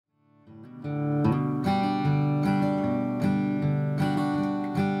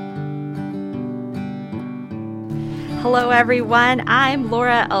Hello, everyone. I'm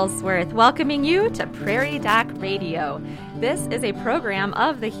Laura Ellsworth, welcoming you to Prairie Doc Radio. This is a program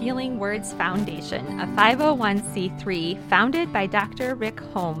of the Healing Words Foundation, a 501c3 founded by Dr. Rick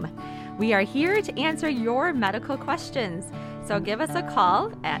Holm. We are here to answer your medical questions, so give us a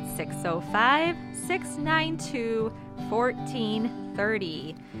call at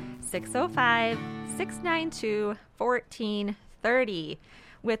 605-692-1430. 605-692-1430.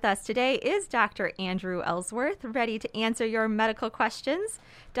 With us today is Dr. Andrew Ellsworth, ready to answer your medical questions.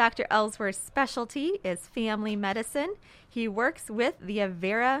 Dr. Ellsworth's specialty is family medicine. He works with the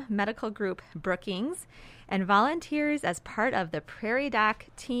Avera Medical Group Brookings and volunteers as part of the Prairie Doc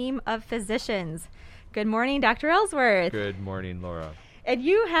team of physicians. Good morning, Dr. Ellsworth. Good morning, Laura. And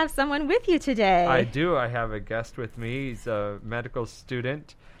you have someone with you today. I do. I have a guest with me. He's a medical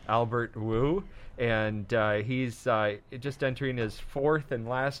student, Albert Wu. And he's just entering his fourth and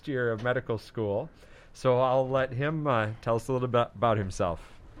last year of medical school. So I'll let him tell us a little bit about himself.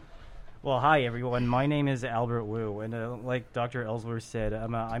 Well, hi, everyone. My name is Albert Wu, and like Dr. Ellsworth said,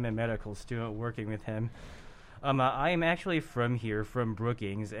 I'm a medical student working with him. I am actually from here, from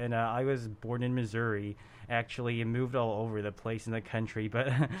Brookings, and I was born in Missouri, actually, and moved all over the place in the country,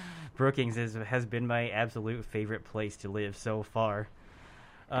 but Brookings has been my absolute favorite place to live so far.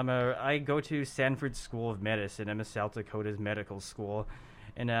 I go to Sanford School of Medicine. I'm a South Dakota's medical school,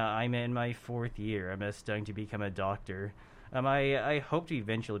 and I'm in my fourth year. I'm studying to become a doctor. I hope to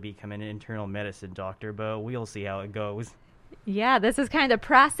eventually become an internal medicine doctor, but we'll see how it goes. Yeah, this is kind of the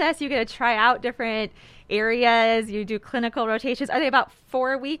process. You get to try out different areas. You do clinical rotations. Are they about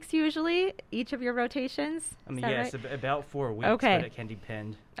 4 weeks usually, each of your rotations? Yes, right? About 4 weeks, okay. But it can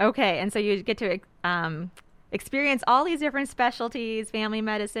depend. Okay, and so you get to experience all these different specialties, family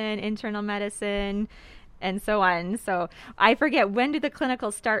medicine, internal medicine, and so on. So I forget, when did the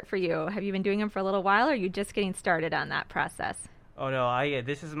clinicals start for you? Have you been doing them for a little while, or are you just getting started on that process? Oh, no,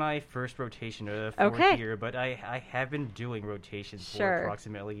 this is my first rotation of the fourth year, but I have been doing rotations for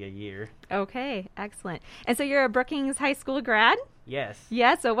approximately a year. Okay, excellent. And so you're a Brookings High School grad? Yes.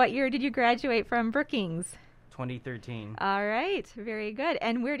 Yeah, so what year did you graduate from Brookings? 2013. All right, very good.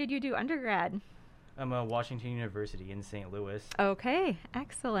 And where did you do undergrad? I'm at Washington University in St. Louis. Okay,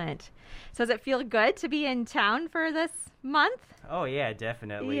 excellent. So does it feel good to be in town for this month? Oh, yeah,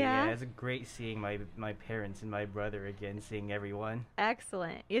 definitely. Yeah. It's great seeing my parents and my brother again, seeing everyone.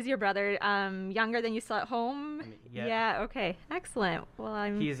 Excellent. Is your brother younger than you still at home? Yeah, okay. Excellent.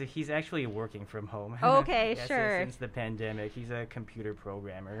 Well, He's actually working from home. Okay, sure. Since the pandemic. He's a computer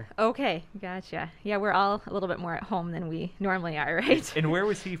programmer. Okay, gotcha. Yeah, we're all a little bit more at home than we normally are, right? And where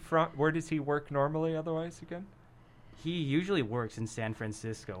was he from? Where does he work normally otherwise again? He usually works in San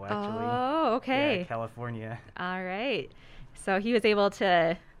Francisco, actually. Oh, okay. Yeah, California. All right. So he was able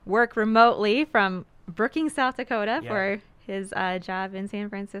to work remotely from Brookings, South Dakota for his job in San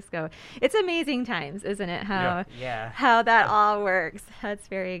Francisco. It's amazing times, isn't it? How that all works. That's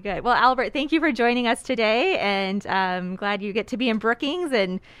very good. Well, Albert, thank you for joining us today, and I'm glad you get to be in Brookings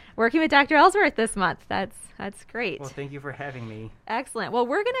and working with Dr. Ellsworth this month. That's great. Well, thank you for having me. Excellent. Well,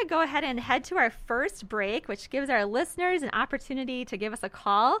 we're going to go ahead and head to our first break, which gives our listeners an opportunity to give us a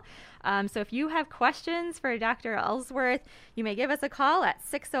call. So if you have questions for Dr. Ellsworth, you may give us a call at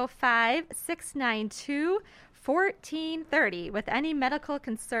 605-692-1430 with any medical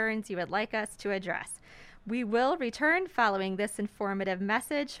concerns you would like us to address. We will return following this informative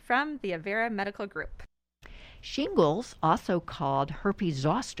message from the Avera Medical Group. Shingles, also called herpes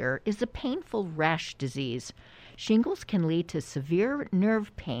zoster, is a painful rash disease. Shingles can lead to severe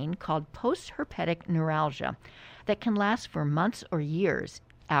nerve pain called postherpetic neuralgia that can last for months or years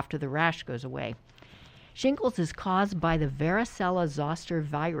after the rash goes away. Shingles is caused by the varicella zoster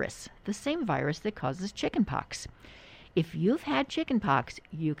virus, the same virus that causes chickenpox. If you've had chickenpox,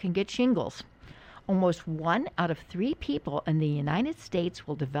 you can get shingles. Almost 1 out of 3 people in the United States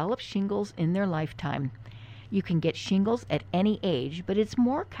will develop shingles in their lifetime. You can get shingles at any age, but it's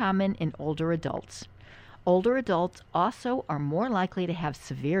more common in older adults. Older adults also are more likely to have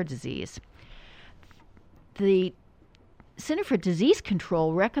severe disease. The Center for Disease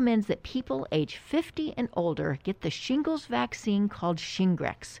Control recommends that people age 50 and older get the shingles vaccine called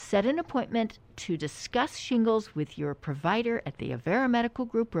Shingrix. Set an appointment to discuss shingles with your provider at the Avera Medical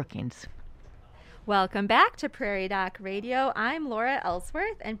Group Brookings. Welcome back to Prairie Doc Radio. I'm Laura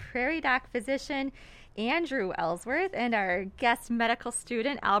Ellsworth, and Prairie Doc physician Andrew Ellsworth and our guest medical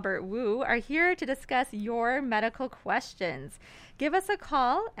student Albert Wu are here to discuss your medical questions. Give us a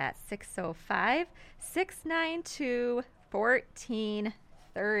call at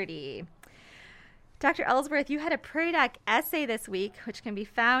 605-692-1430. Dr. Ellsworth, you had a Prairie Doc essay this week, which can be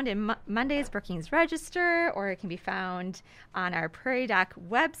found in Monday's Brookings Register, or it can be found on our Prairie Doc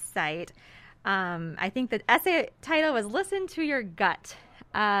website. I think the essay title was Listen to Your Gut.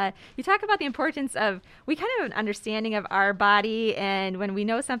 You talk about the importance of, we kind of have an understanding of our body, and when we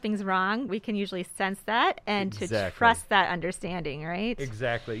know something's wrong, we can usually sense that and to trust that understanding, right?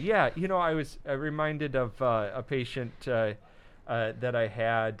 Exactly. Yeah. I was reminded of a patient that I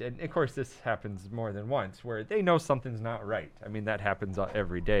had, and of course this happens more than once, where they know something's not right. I mean, that happens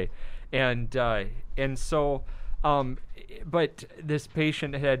every day. And so, but this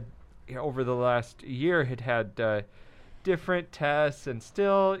patient had, over the last year, had different tests, and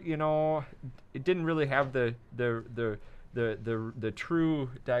still, it didn't really have the true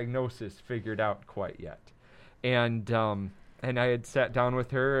diagnosis figured out quite yet. And I had sat down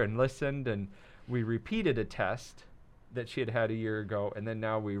with her and listened, and we repeated a test that she had a year ago, and then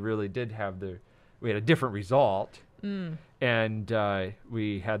now we really did have we had a different result, and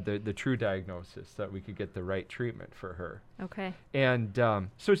we had the true diagnosis so that we could get the right treatment for her. Okay. And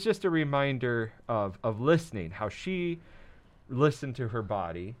so it's just a reminder of listening, how she listened to her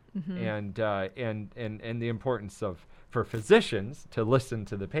body, and the importance for physicians to listen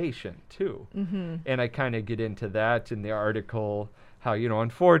to the patient too. And I kind of get into that in the article, how,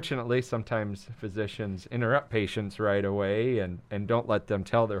 unfortunately, sometimes physicians interrupt patients right away and don't let them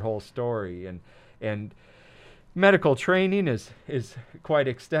tell their whole story. And medical training is quite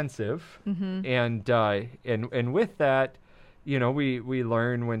extensive. And with that, we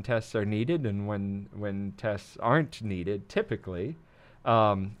learn when tests are needed and when tests aren't needed, typically.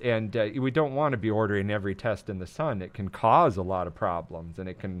 We don't want to be ordering every test in the sun. It can cause a lot of problems, and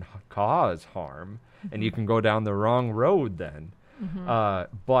it can cause harm, and you can go down the wrong road then.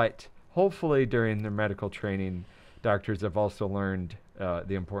 But hopefully during their medical training, doctors have also learned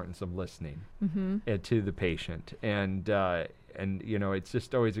the importance of listening to the patient. And it's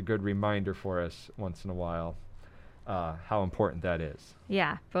just always a good reminder for us once in a while how important that is.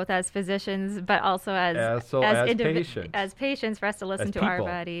 Yeah, both as physicians, but also as patients. As patients, for us to listen to our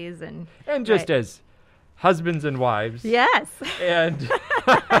bodies. And just as husbands and wives. Yes. And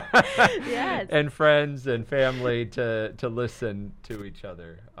yes. And friends and family to listen to each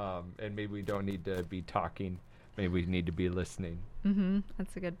other. And maybe we don't need to be talking. Maybe we need to be listening.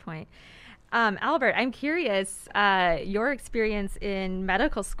 That's a good point. Albert, I'm curious, your experience in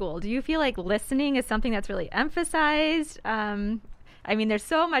medical school. Do you feel like listening is something that's really emphasized? There's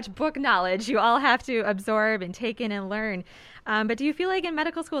so much book knowledge you all have to absorb and take in and learn. But do you feel like in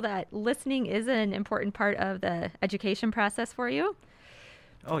medical school that listening is an important part of the education process for you?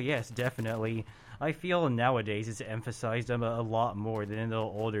 Oh, yes, definitely. I feel nowadays it's emphasized a lot more than in the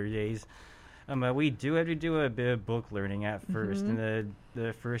older days. We do have to do a bit of book learning at first in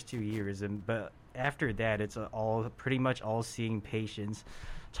the first 2 years, but after that, it's pretty much all seeing patients,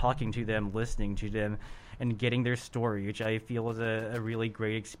 talking to them, listening to them, and getting their story, which I feel is a really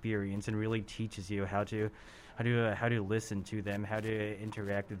great experience and really teaches you how to listen to them, how to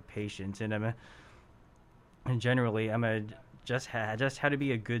interact with patients, and generally just how to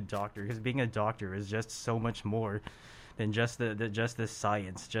be a good doctor, because being a doctor is just so much more than just the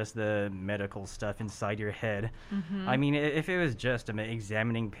science, just the medical stuff inside your head. If it was just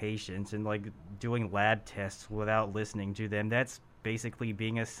examining patients and doing lab tests without listening to them, that's basically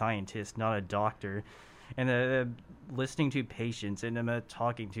being a scientist, not a doctor. And listening to patients and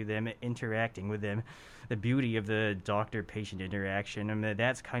talking to them, interacting with them, the beauty of the doctor-patient interaction,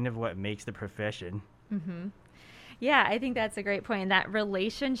 that's kind of what makes the profession. Yeah, I think that's a great point. And that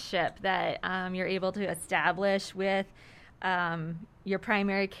relationship that you're able to establish with your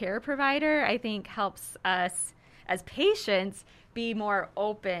primary care provider, I think helps us as patients be more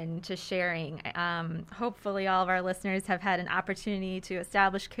open to sharing. Hopefully all of our listeners have had an opportunity to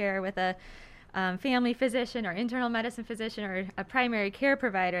establish care with a family physician or internal medicine physician or a primary care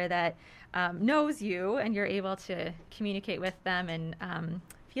provider that knows you, and you're able to communicate with them and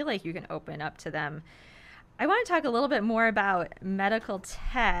feel like you can open up to them. I want to talk a little bit more about medical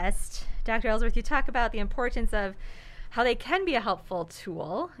tests. Dr. Ellsworth, you talk about the importance of how they can be a helpful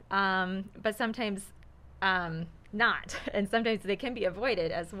tool, but sometimes not, and sometimes they can be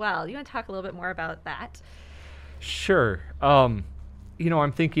avoided as well. You want to talk a little bit more about that? Sure. I'm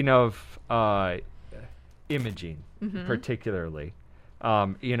thinking of imaging, particularly.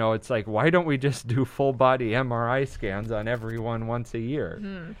 It's like, why don't we just do full body MRI scans on everyone once a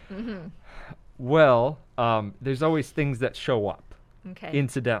year? Well, there's always things that show up,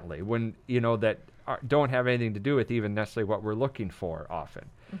 incidentally, when, that don't have anything to do with even necessarily what we're looking for often.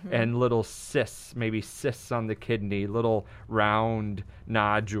 and little cysts, maybe cysts on the kidney, little round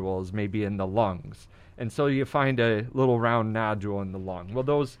nodules maybe in the lungs. And so you find a little round nodule in the lung. Well,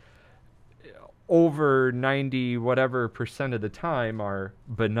 those over 90 whatever percent of the time are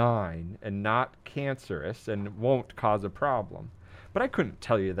benign and not cancerous and won't cause a problem. But I couldn't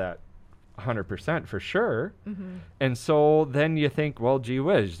tell you that 100% for sure. And so then you think, well, gee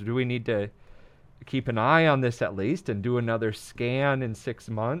whiz, do we need to keep an eye on this at least and do another scan in 6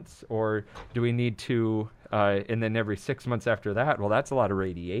 months? Or do we need to, and then every 6 months after that, well, that's a lot of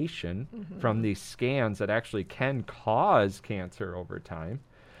radiation from these scans that actually can cause cancer over time.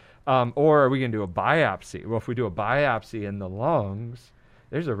 Or are we going to do a biopsy? Well, if we do a biopsy in the lungs,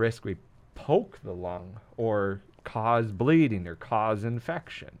 there's a risk we poke the lung or cause bleeding or cause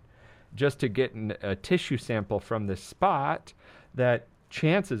infection just to get a tissue sample from this spot that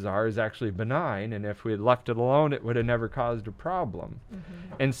chances are is actually benign, and if we had left it alone, it would have never caused a problem.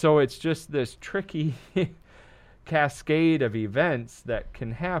 And so it's just this tricky cascade of events that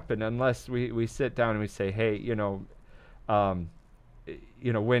can happen unless we sit down and we say, hey, when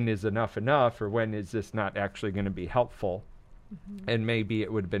is enough, or when is this not actually going to be helpful? And maybe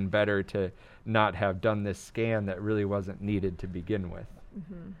it would have been better to not have done this scan that really wasn't needed to begin with.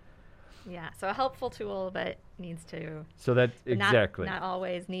 Yeah, so a helpful tool, but needs to... So that, exactly. Not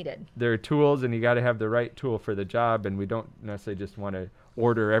always needed. There are tools, and you got to have the right tool for the job, and we don't necessarily just want to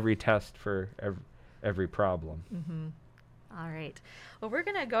order every test for every problem. All right. Well, we're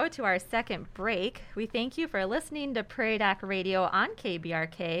going to go to our second break. We thank you for listening to Prairie Doc Radio on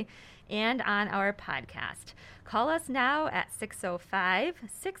KBRK and on our podcast. Call us now at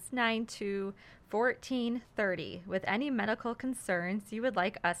 605-692-1430 with any medical concerns you would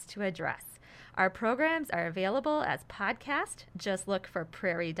like us to address. Our programs are available as podcast. Just look for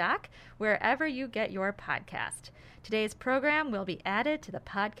Prairie Doc wherever you get your podcast. Today's program will be added to the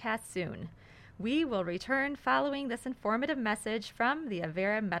podcast soon. We will return following this informative message from the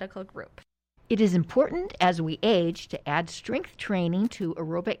Avera Medical Group. It is important as we age to add strength training to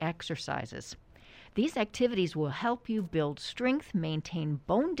aerobic exercises. These activities will help you build strength, maintain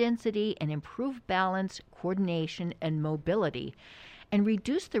bone density, and improve balance, coordination, and mobility, and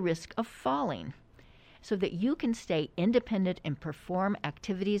reduce the risk of falling so that you can stay independent and perform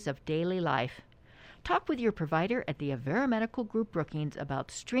activities of daily life. Talk with your provider at the Avera Medical Group Brookings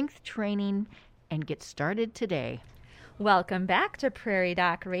about strength training and get started today. Welcome back to Prairie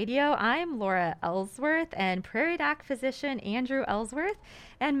Doc Radio. I'm Laura Ellsworth, and Prairie Doc physician Andrew Ellsworth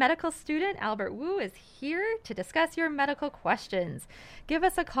and medical student Albert Wu is here to discuss your medical questions. Give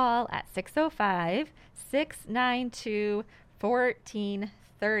us a call at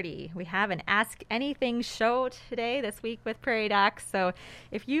 605-692-1430. We have an Ask Anything show today this week with Prairie Doc, so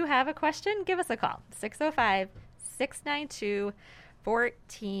if you have a question, give us a call, 605-692-1430.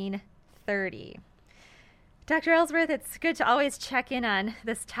 Dr. Ellsworth, it's good to always check in on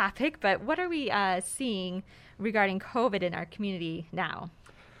this topic, but what are we seeing regarding COVID in our community now?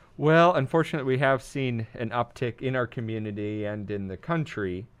 Well, unfortunately, we have seen an uptick in our community and in the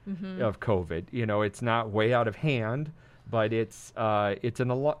country of COVID. It's not way out of hand, but it's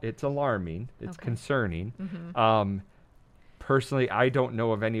alarming. It's concerning. Personally, I don't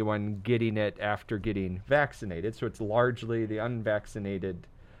know of anyone getting it after getting vaccinated, so it's largely the unvaccinated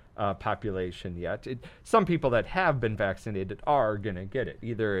population yet. Some people that have been vaccinated are going to get it.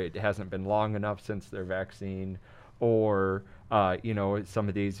 Either it hasn't been long enough since their vaccine, or some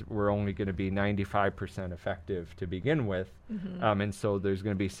of these were only going to be 95% effective to begin with, and so there's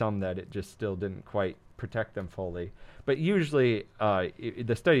going to be some that it just still didn't quite protect them fully. But usually,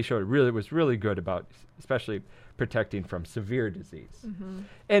 the study showed it was really good about especially protecting from severe disease.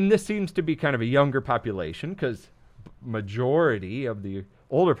 And this seems to be kind of a younger population because majority of the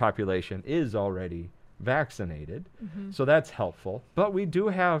older population is already vaccinated, so that's helpful. But we do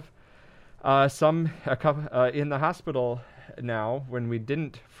have some in the hospital now when we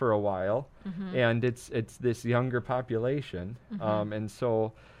didn't for a while, and it's this younger population, and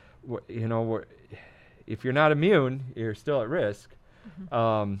so if you're not immune, you're still at risk,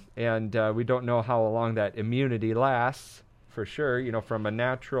 and we don't know how long that immunity lasts for sure. From a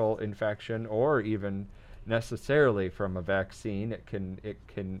natural infection or even necessarily from a vaccine, it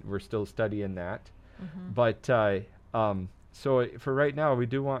can we're still studying that, but so for right now we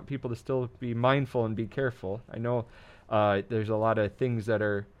do want people to still be mindful and be careful. I know there's a lot of things that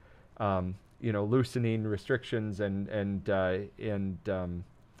are loosening restrictions and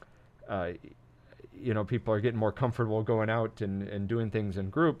people are getting more comfortable going out and doing things in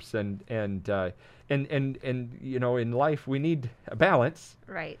groups, and in life we need a balance,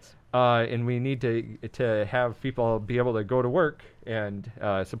 right? And we need to have people be able to go to work and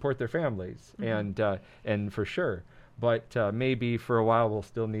support their families, and for sure. But maybe for a while we'll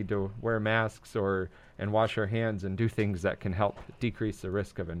still need to wear masks and wash our hands and do things that can help decrease the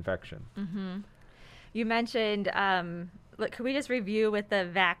risk of infection. Mm-hmm. You mentioned, could we just review with the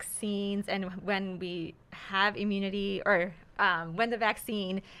vaccines and when we have immunity, or when the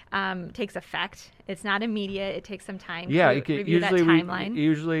vaccine takes effect? It's not immediate. It takes some time to review that timeline.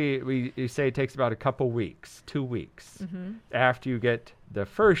 Usually we say it takes about a couple weeks, 2 weeks, after you get the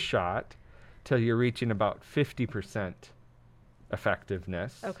first shot till you're reaching about 50%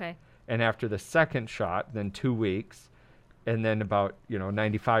 effectiveness. Okay. And after the second shot, then 2 weeks, and then about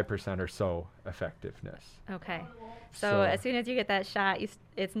 95% or so effectiveness. Okay. So as soon as you get that shot,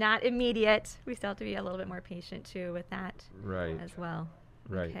 it's not immediate. We still have to be a little bit more patient too with that, right, as well.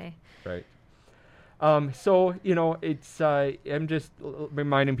 Right. Okay. Right. So it's I'm just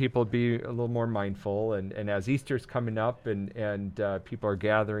reminding people to be a little more mindful, and as Easter's coming up, and people are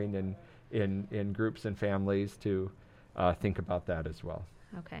gathering in groups and families, to think about that as well.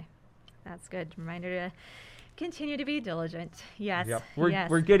 Okay, that's good. Reminder to continue to be diligent. Yes. Yep.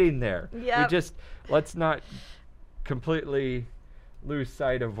 We're getting there. Yep. Let's not completely lose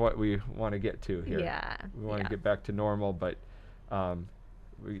sight of what we want to get to here. Yeah. We want to get back to normal, but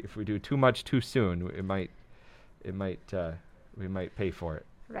if we do too much too soon, we might pay for it.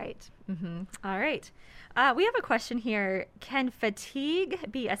 Right. Mm-hmm. All right. We have a question here. Can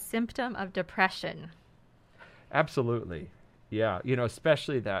fatigue be a symptom of depression? Absolutely. Yeah.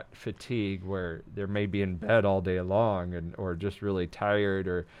 Especially that fatigue where they may be in bed all day long or just really tired,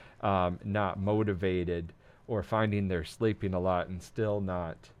 or not motivated, or finding they're sleeping a lot and still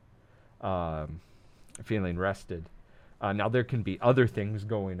not feeling rested. Now, there can be other things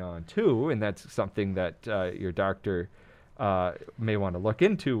going on too, and that's something that your doctor may want to look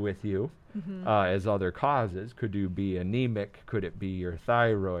into with you as other causes. Could you be anemic? Could it be your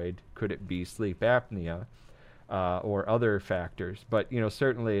thyroid? Could it be sleep apnea, or other factors? But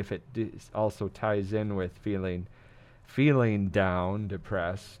certainly, if it also ties in with feeling down,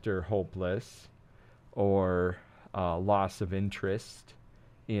 depressed, or hopeless, or loss of interest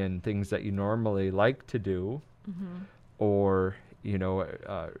in things that you normally like to do, or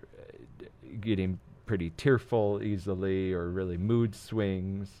getting pretty tearful easily, or really mood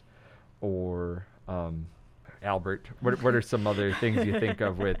swings, or Albert, what are some other things you think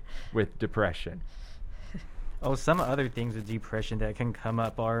of with depression? Oh, some other things with depression that can come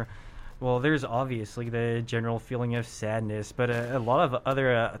up are, well, there's obviously the general feeling of sadness, but a lot of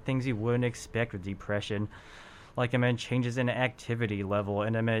other things you wouldn't expect with depression, like changes in activity level,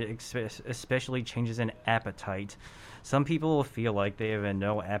 and especially changes in appetite. Some people will feel like they have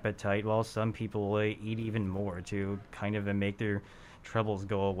no appetite, while some people will eat even more to kind of make their troubles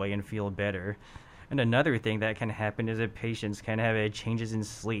go away and feel better. And another thing that can happen is that patients can have changes in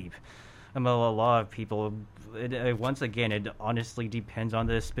sleep. A lot of people, once again, it honestly depends on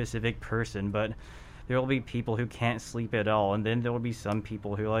the specific person, but there will be people who can't sleep at all, and then there will be some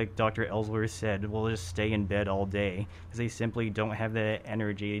people who, like Dr. Ellsworth said, will just stay in bed all day because they simply don't have the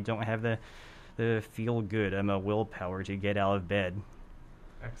energy, don't have the feel good willpower to get out of bed.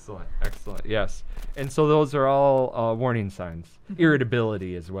 Excellent, yes. And so those are all warning signs.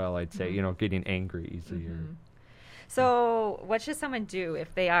 Irritability as well, I'd say, getting angry easily. So what should someone do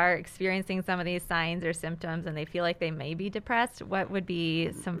if they are experiencing some of these signs or symptoms and they feel like they may be depressed? What would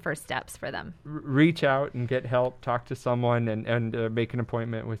be some first steps for them? Reach out and get help. Talk to someone and make an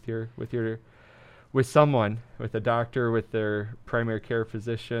appointment with someone, with a doctor, with their primary care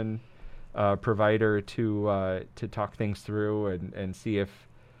physician, provider, to talk things through and see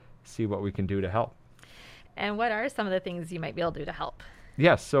what we can do to help. And what are some of the things you might be able to do to help?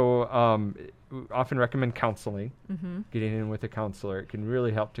 Yes, so often recommend counseling, getting in with a counselor. It can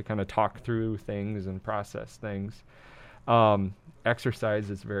really help to kind of talk through things and process things. Exercise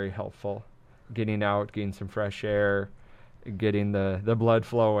is very helpful. Getting out, getting some fresh air, getting the blood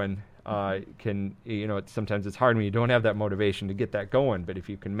flowing sometimes it's hard when you don't have that motivation to get that going, but if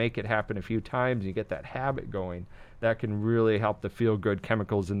you can make it happen a few times, you get that habit going, that can really help the feel-good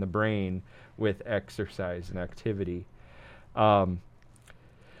chemicals in the brain with exercise and activity.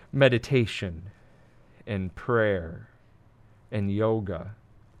 Meditation and prayer and yoga.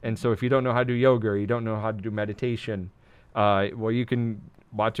 And so if you don't know how to do yoga or you don't know how to do meditation, you can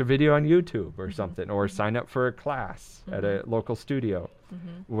watch a video on YouTube or something, or sign up for a class at a local studio,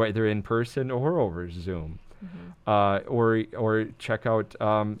 whether in person or over Zoom. or check out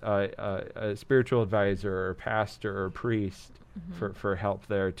a spiritual advisor or pastor or priest for help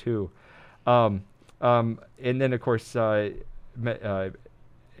there too. And then, of course,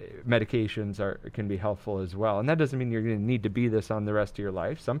 medications can be helpful as well. And that doesn't mean you're going to need to be this on the rest of your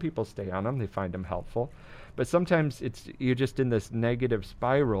life. Some people stay on them. They find them helpful. But sometimes you're just in this negative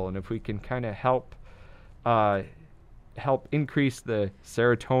spiral. And if we can kind of help increase the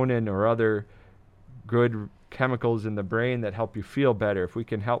serotonin or other good chemicals in the brain that help you feel better, if we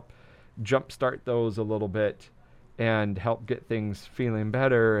can help jumpstart those a little bit and help get things feeling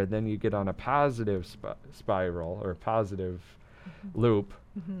better, and then you get on a positive spiral or a positive loop,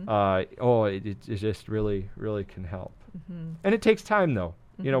 it just really, really can help. And it takes time, though,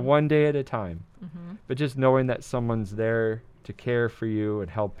 one day at a time. But just knowing that someone's there to care for you and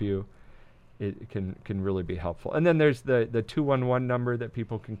help you, it can really be helpful. And then there's the 211 number that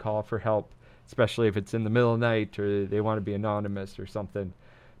people can call for help, especially if it's in the middle of the night or they want to be anonymous or something,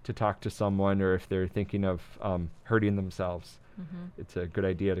 to talk to someone, or if they're thinking of hurting themselves. It's a good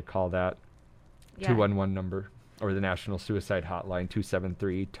idea to call that 211 number, or the National Suicide Hotline,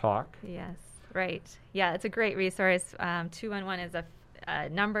 273-TALK. Yes, right. Yeah, it's a great resource. 211 is a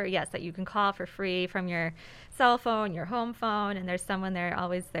number, yes, that you can call for free from your cell phone, your home phone, and there's someone there,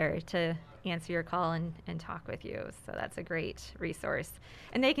 always there to answer your call and talk with you. So that's a great resource.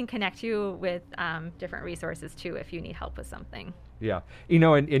 And they can connect you with different resources, too, if you need help with something. Yeah.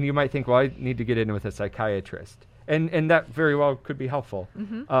 And you might think, well, I need to get in with a psychiatrist. And that very well could be helpful.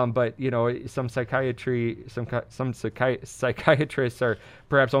 But, some psychiatrists are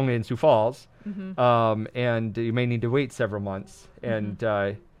perhaps only in Sioux Falls, and you may need to wait several months. And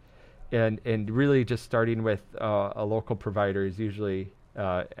really just starting with a local provider is usually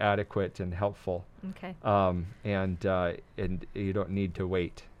adequate and helpful. Okay. And you don't need to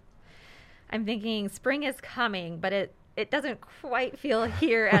wait. I'm thinking spring is coming, but it doesn't quite feel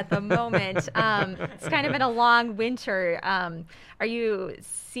here at the moment. It's kind of been a long winter. Are you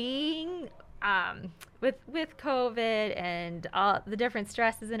seeing, with COVID and all the different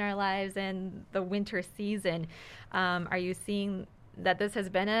stresses in our lives and the winter season, are you seeing that this has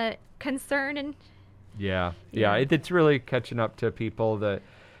been a concern? Yeah. It's really catching up to people, the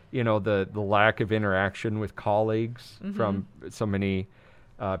lack of interaction with colleagues from so many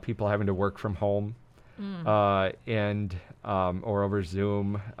people having to work from home. And or over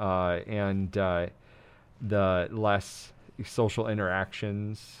Zoom, and the less social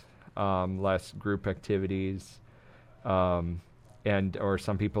interactions, less group activities, and or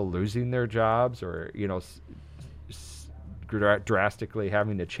some people losing their jobs, or drastically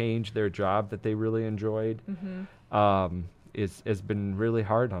having to change their job that they really enjoyed, has been really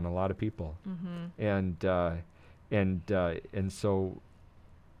hard on a lot of people, and so.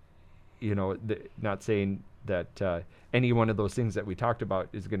 Not saying that any one of those things that we talked about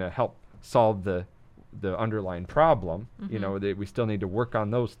is going to help solve the underlying problem. That we still need to work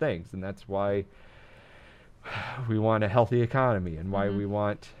on those things, and that's why we want a healthy economy, and why we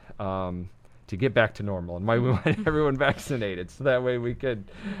want to get back to normal, and why we want everyone vaccinated, so that way we could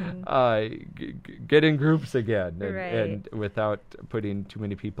get in groups again, and without putting too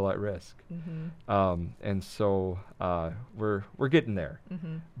many people at risk. And so we're getting there,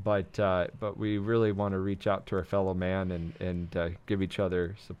 but we really want to reach out to our fellow man and give each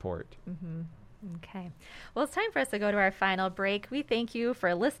other support. Okay. Well, it's time for us to go to our final break. We thank you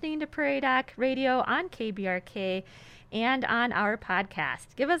for listening to Prairie Doc Radio on KBRK and on our podcast.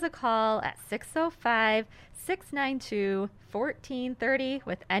 Give us a call at 605-692-1430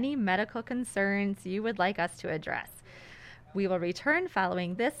 with any medical concerns you would like us to address. We will return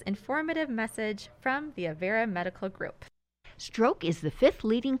following this informative message from the Avera Medical Group. Stroke is the 5th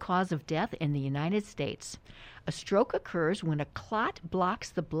leading cause of death in the United States. A stroke occurs when a clot blocks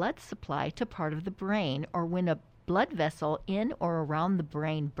the blood supply to part of the brain, or when a blood vessel in or around the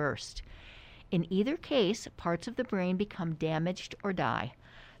brain bursts. In either case, parts of the brain become damaged or die.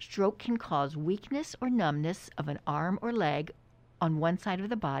 Stroke can cause weakness or numbness of an arm or leg on one side of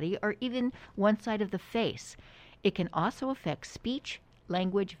the body, or even one side of the face. It can also affect speech,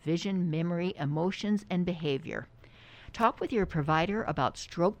 language, vision, memory, emotions, and behavior. Talk with your provider about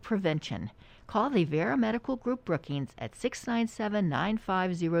stroke prevention. Call the Avera Medical Group Brookings at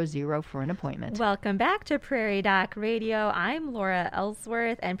 697-9500 for an appointment. Welcome back to Prairie Doc Radio. I'm Laura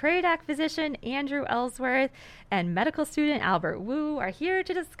Ellsworth, and Prairie Doc physician Andrew Ellsworth and medical student Albert Wu are here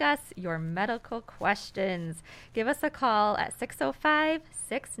to discuss your medical questions. Give us a call at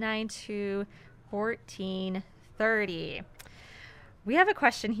 605-692-1430. We have a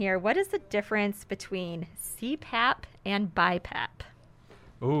question here. What is the difference between CPAP and BiPAP?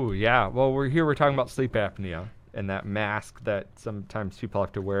 Oh, yeah. Well, we're talking about sleep apnea and that mask that sometimes people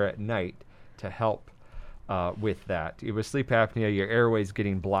have to wear at night to help with that. With sleep apnea, your airway's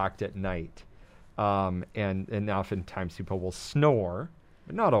getting blocked at night. And oftentimes people will snore,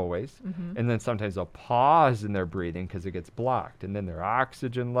 but not always. Mm-hmm. And then sometimes they'll pause in their breathing because it gets blocked. And then their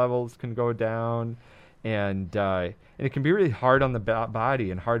oxygen levels can go down. And it can be really hard on the body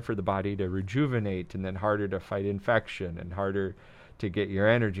and hard for the body to rejuvenate, and then harder to fight infection and harder to get your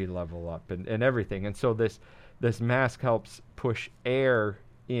energy level up and everything. And so this mask helps push air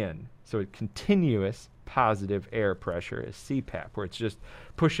in. So continuous positive air pressure is CPAP, where it's just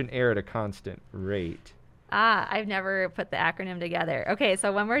pushing air at a constant rate. I've never put the acronym together. Okay,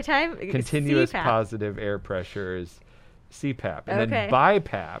 so one more time. Continuous CPAP. Positive air pressure is CPAP. And then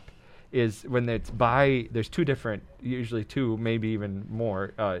BiPAP is when there's usually two, maybe even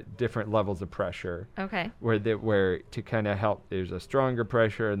more, different levels of pressure. Okay. Where to kind of help, there's a stronger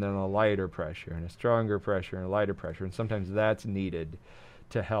pressure and then a lighter pressure and a stronger pressure and a lighter pressure. And sometimes that's needed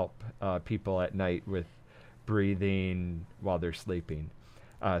to help people at night with breathing while they're sleeping.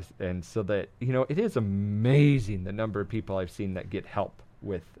 And so that, it is amazing the number of people I've seen that get help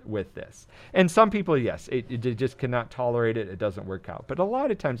with this. And some people, yes, it just cannot tolerate it. It doesn't work out. But a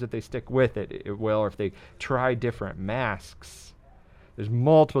lot of times if they stick with it, it will. Or if they try different masks, there's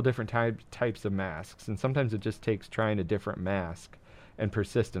multiple different types of masks. And sometimes it just takes trying a different mask and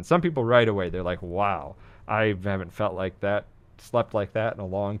persistence. Some people right away, they're like, wow, I haven't felt like that, slept like that in a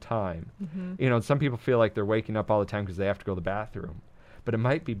long time. Mm-hmm. Some people feel like they're waking up all the time because they have to go to the bathroom. But it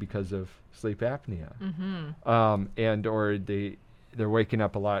might be because of sleep apnea. Mm-hmm. Or they're waking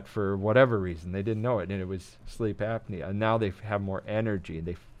up a lot for whatever reason. They didn't know it, and it was sleep apnea. And now they have more energy.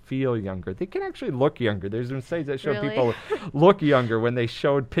 They feel younger. They can actually look younger. There's been studies that show people look younger when they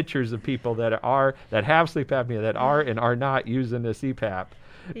showed pictures of people that have sleep apnea that are and are not using a CPAP.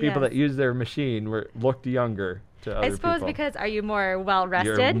 People that use their machine looked younger to other people. I suppose because are you more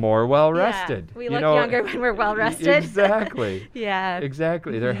well-rested? You're more well-rested. Yeah. We look younger when we're well-rested. Exactly. Yeah.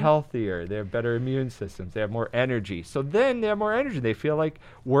 Exactly. Mm-hmm. They're healthier. They have better immune systems. They have more energy. So then they have more energy. They feel like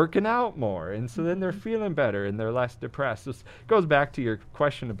working out more. And so then they're feeling better and they're less depressed. This goes back to your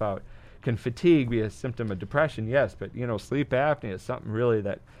question about, can fatigue be a symptom of depression? Yes, but sleep apnea is something really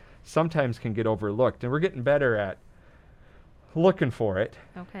that sometimes can get overlooked. And we're getting better at looking for it.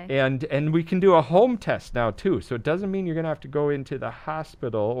 Okay. And we can do a home test now too. So it doesn't mean you're going to have to go into the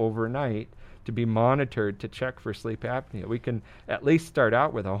hospital overnight to be monitored to check for sleep apnea. We can at least start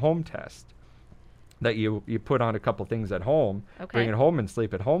out with a home test that you put on a couple things at home, bring it home and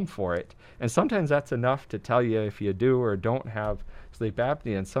sleep at home for it. And sometimes that's enough to tell you if you do or don't have sleep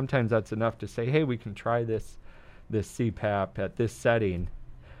apnea. And sometimes that's enough to say, hey, we can try this CPAP at this setting.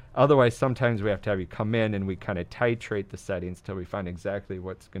 Otherwise, sometimes we have to have you come in and we kind of titrate the settings till we find exactly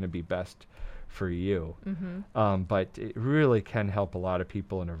what's going to be best for you. Mm-hmm. But it really can help a lot of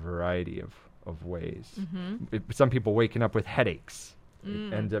people in a variety of ways. Mm-hmm. Some people waking up with headaches.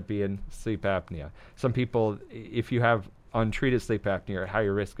 It ends up being sleep apnea. Some people, if you have untreated sleep apnea, are at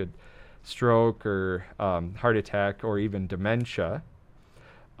higher risk of stroke or heart attack or even dementia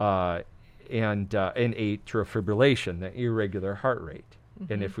and atrial fibrillation, the irregular heart rate.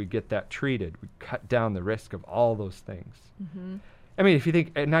 Mm-hmm. And if we get that treated, we cut down the risk of all those things. Mm-hmm. I mean, if you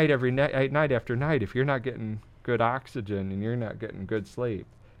think at night after night, if you're not getting good oxygen and you're not getting good sleep,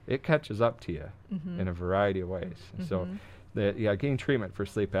 it catches up to you in a variety of ways. Mm-hmm. So, getting treatment for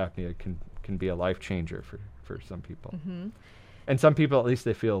sleep apnea can be a life changer for some people. Mm-hmm. And some people, at least,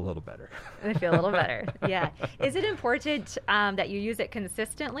 they feel a little better. They feel a little better, yeah. Is it important that you use it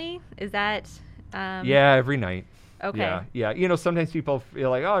consistently? Is that... Yeah, every night. Okay. Yeah. Sometimes people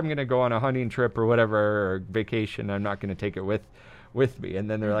feel like, oh, I'm going to go on a hunting trip or whatever, or vacation. I'm not going to take it with me. And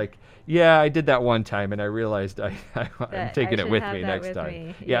then they're like, yeah, I did that one time, and I realized I'm taking it with me next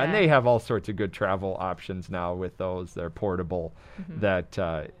time. Yeah, and they have all sorts of good travel options now with those. They're portable, that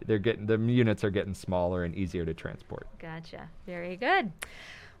the units are getting smaller and easier to transport. Gotcha. Very good.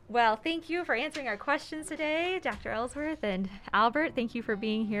 Well, thank you for answering our questions today, Dr. Ellsworth, and Albert. Thank you for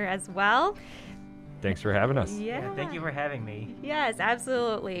being here as well. Thanks for having us. Yeah, thank you for having me. Yes,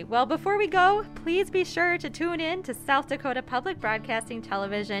 absolutely. Well, before we go, please be sure to tune in to South Dakota Public Broadcasting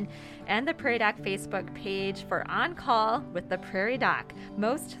Television and the Prairie Doc Facebook page for On Call with the Prairie Doc,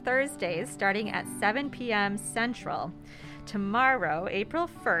 most Thursdays starting at 7 p.m. Central. Tomorrow, April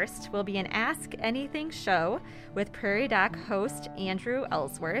 1st, will be an Ask Anything show with Prairie Doc host Andrew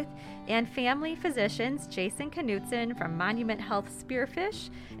Ellsworth and family physicians Jason Knutson from Monument Health Spearfish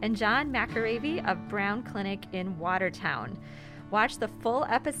and John McAravey of Brown Clinic in Watertown. Watch the full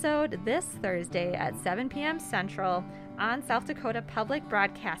episode this Thursday at 7 p.m. Central on South Dakota Public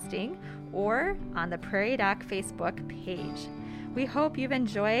Broadcasting or on the Prairie Doc Facebook page. We hope you've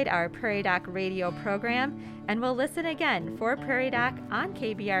enjoyed our Prairie Doc radio program, and will listen again for Prairie Doc on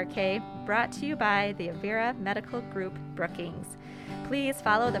KBRK, brought to you by the Avera Medical Group Brookings. Please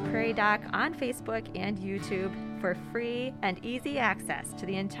follow the Prairie Doc on Facebook and YouTube for free and easy access to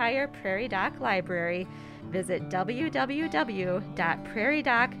the entire Prairie Doc library. Visit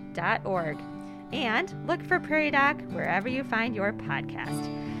www.prairiedoc.org and look for Prairie Doc wherever you find your podcast.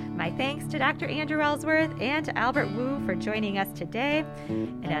 My thanks to Dr. Andrew Ellsworth and to Albert Wu for joining us today.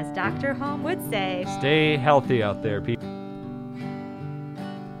 And as Dr. Holm would say, stay healthy out there, people.